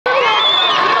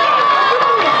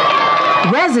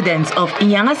Residents of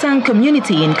Inyangasan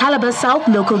community in Calabar South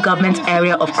local government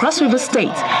area of Cross River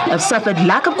State have suffered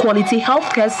lack of quality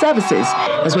healthcare services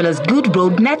as well as good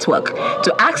road network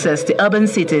to access the urban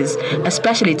cities,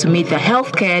 especially to meet their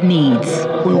healthcare needs.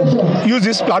 We use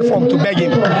this platform to beg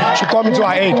him to come into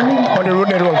our aid on the road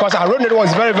network because our road network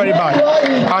is very, very bad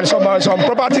and some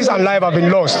properties and life have been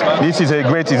lost. This is a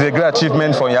great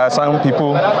achievement for Inyangasan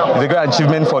people. It's a great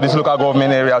achievement for this local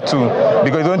government area too,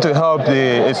 because it's going to help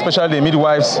especially the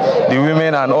midwives, the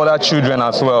women and other children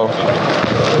as well.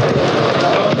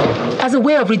 As a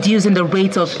way of reducing the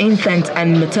rate of infant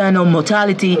and maternal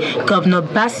mortality, Governor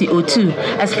Bassi Otu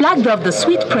has flagged off the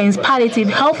Sweet Prince Palliative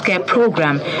Healthcare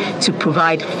Program to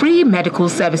provide free medical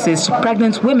services to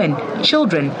pregnant women,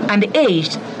 children and the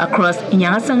aged across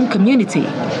Inyangasan community.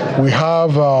 We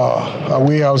have a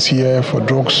warehouse here for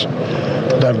drugs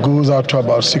that goes out to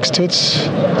about 6 states,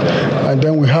 and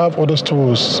then we have other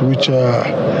stores which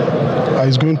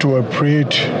is going to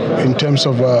operate in terms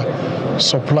of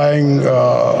supplying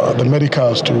the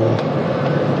medicals to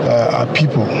our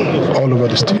people all over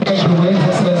the state.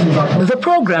 The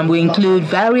program will include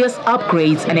various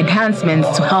upgrades and enhancements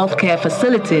to healthcare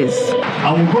facilities.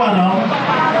 And we go around,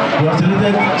 we have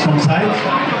selected some sites,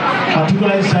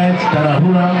 particularly sites that are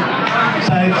rural,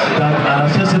 sites that are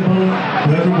accessible to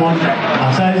everyone,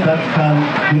 and sites that can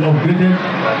be upgraded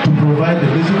to provide the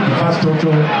basic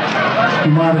infrastructure,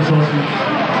 human resources,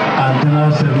 and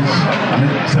general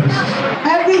services.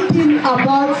 Everything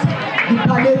about the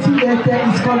palliative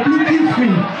care is completely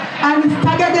free and is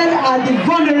targeted at the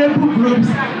vulnerable groups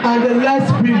and the less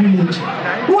privileged.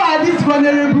 Who are these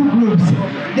vulnerable groups?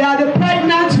 They are the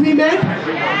pregnant women,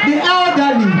 the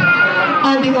elderly,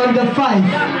 and the under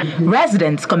 5.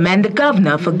 Residents commend the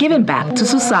governor for giving back to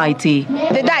society.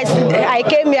 The day I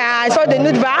came here, I saw the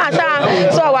new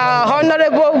so our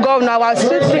honorable governor, our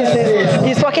Sweet Prince,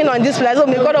 is working on this place. So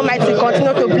may God Almighty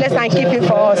continue to bless and keep it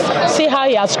for us. See how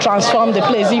he has transformed the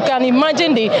place. You can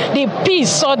imagine the peace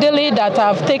suddenly that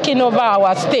have taken over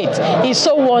our state. It's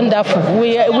so wonderful.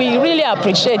 We really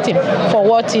appreciate him for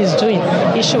what he's doing.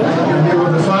 He should.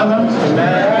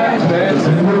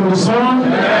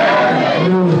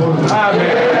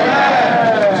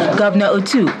 Governor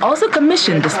Otu also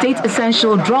commissioned the State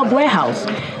Essential Drug Warehouse,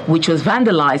 which was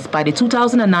vandalized by the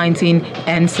 2019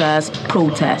 NSAS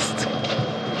protest.